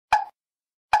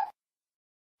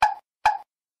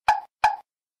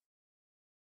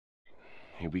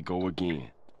Here we go again.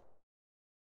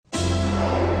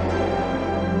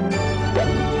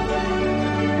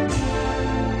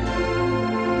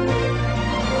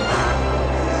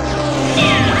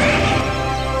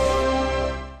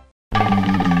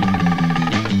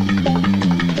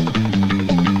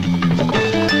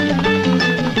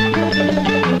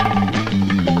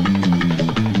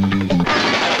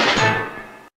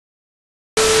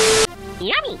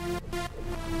 Yummy!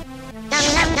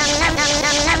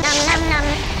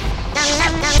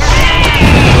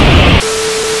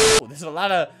 Oh, there's a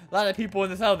lot of people in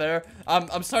this out there.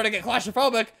 I'm starting to get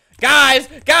claustrophobic. Guys,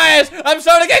 I'm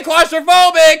starting to get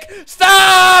claustrophobic!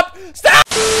 Stop! Stop!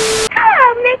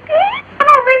 Hello, Mickey.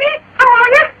 Hello, Minnie. How are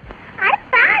you? I'm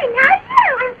fine. How are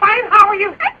you? I'm fine. How are you?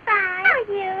 I'm fine. How are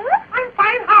you? I'm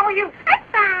fine. How are you? I'm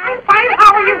fine. I'm fine. How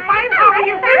are you? Fine. How are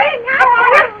you? Fine. How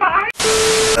are you? Fine.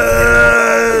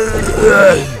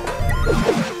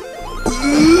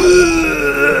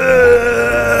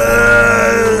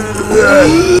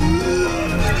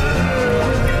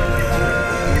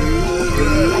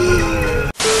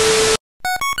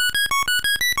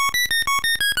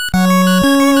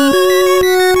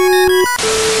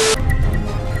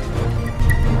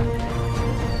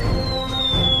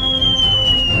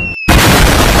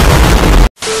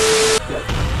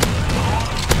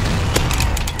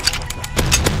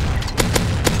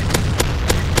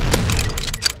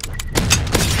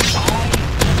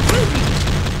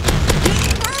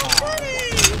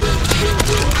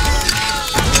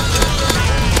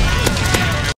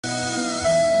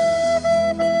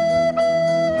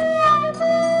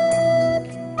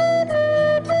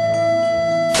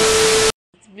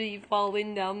 Me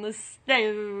falling down the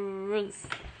stairs.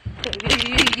 How'd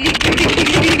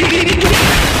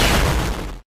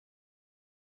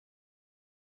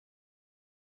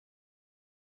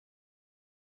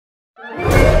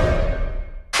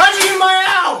you get in my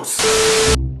house?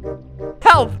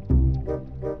 Help!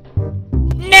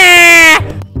 Nah!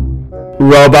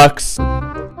 Roblox.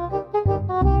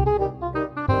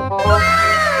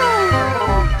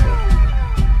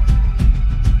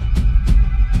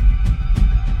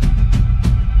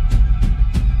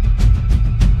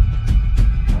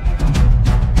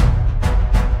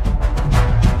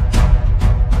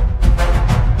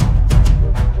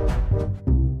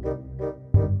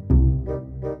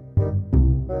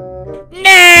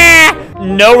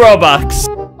 No Robux.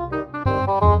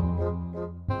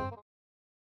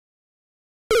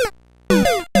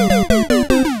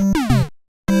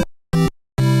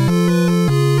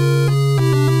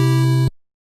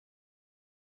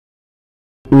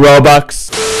 Robux.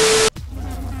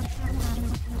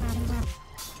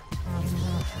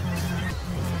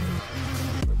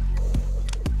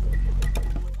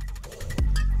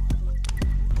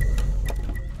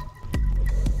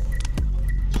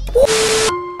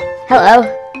 Hello,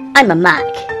 I'm a Mac.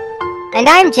 And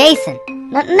I'm Jason.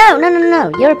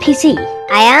 No, you're a PC.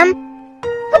 I am?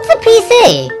 What's a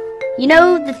PC? You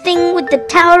know, the thing with the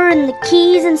tower and the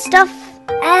keys and stuff?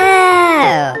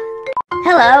 Oh.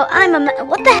 Hello, I'm a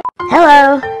what the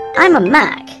Hello, I'm a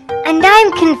Mac. And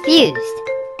I'm confused.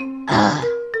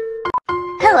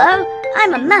 Hello,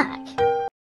 I'm a Mac.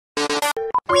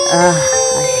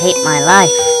 I hate my life.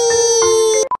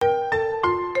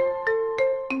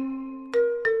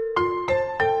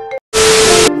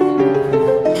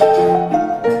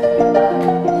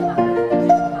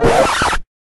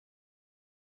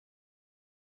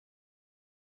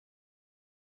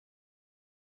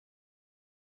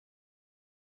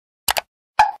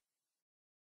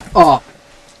 Oh,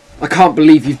 I can't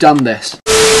believe you've done this.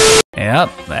 Yep,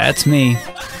 that's me.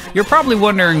 You're probably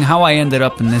wondering how I ended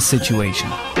up in this situation.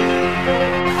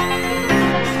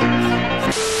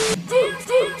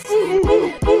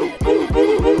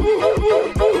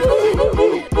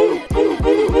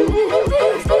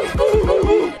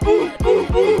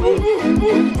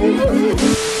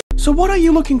 So what are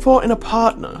you looking for in a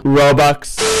partner?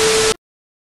 Robux.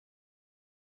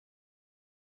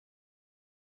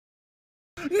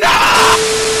 No!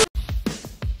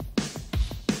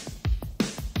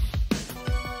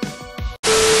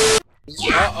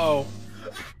 Yeah. Uh-oh.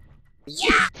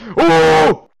 Yeah.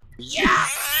 Oh! Yeah.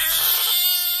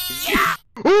 Yeah.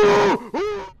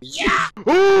 Oh! Yeah.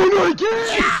 Oh my God!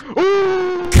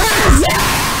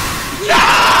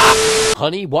 Yeah.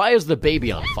 Honey, why is the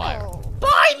baby on fire?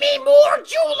 Buy me more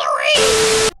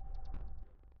jewelry.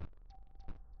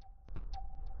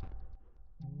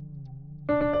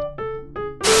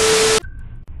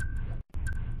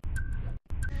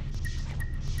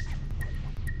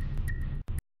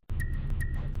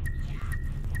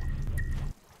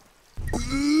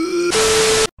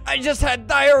 I just had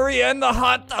diarrhea in the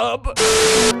hot tub.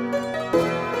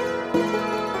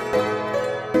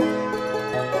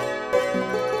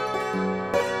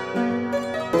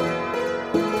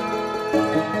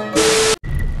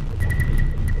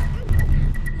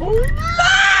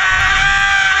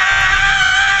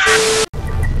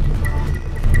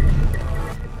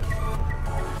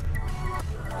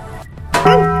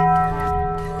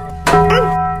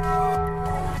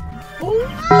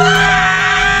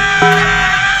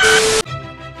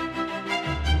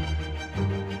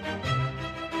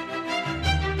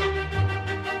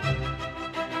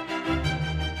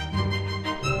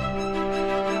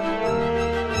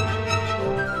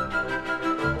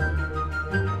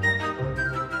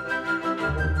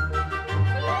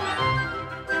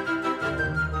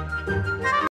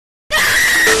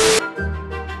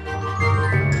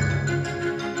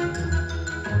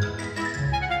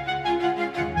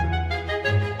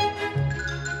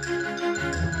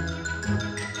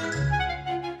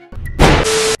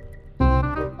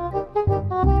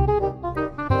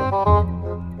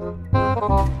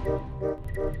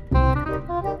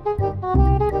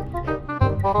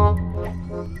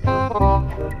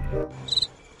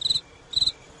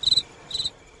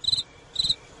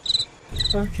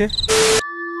 Okay.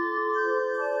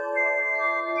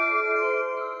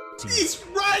 He's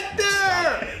right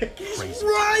there! He's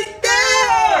right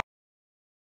there!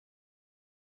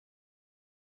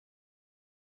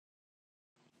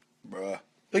 Bruh,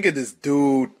 look at this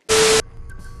dude.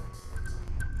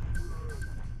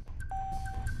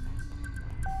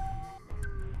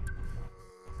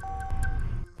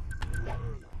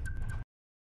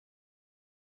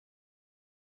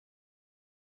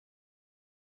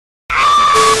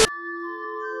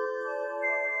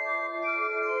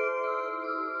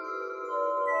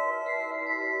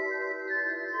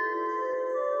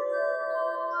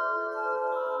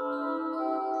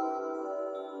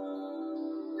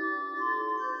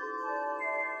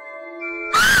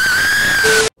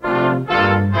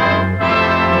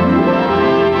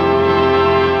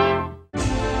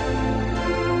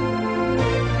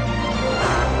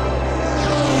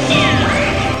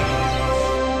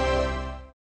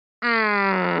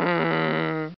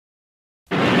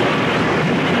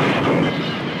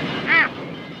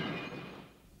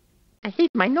 I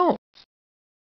hate my nose.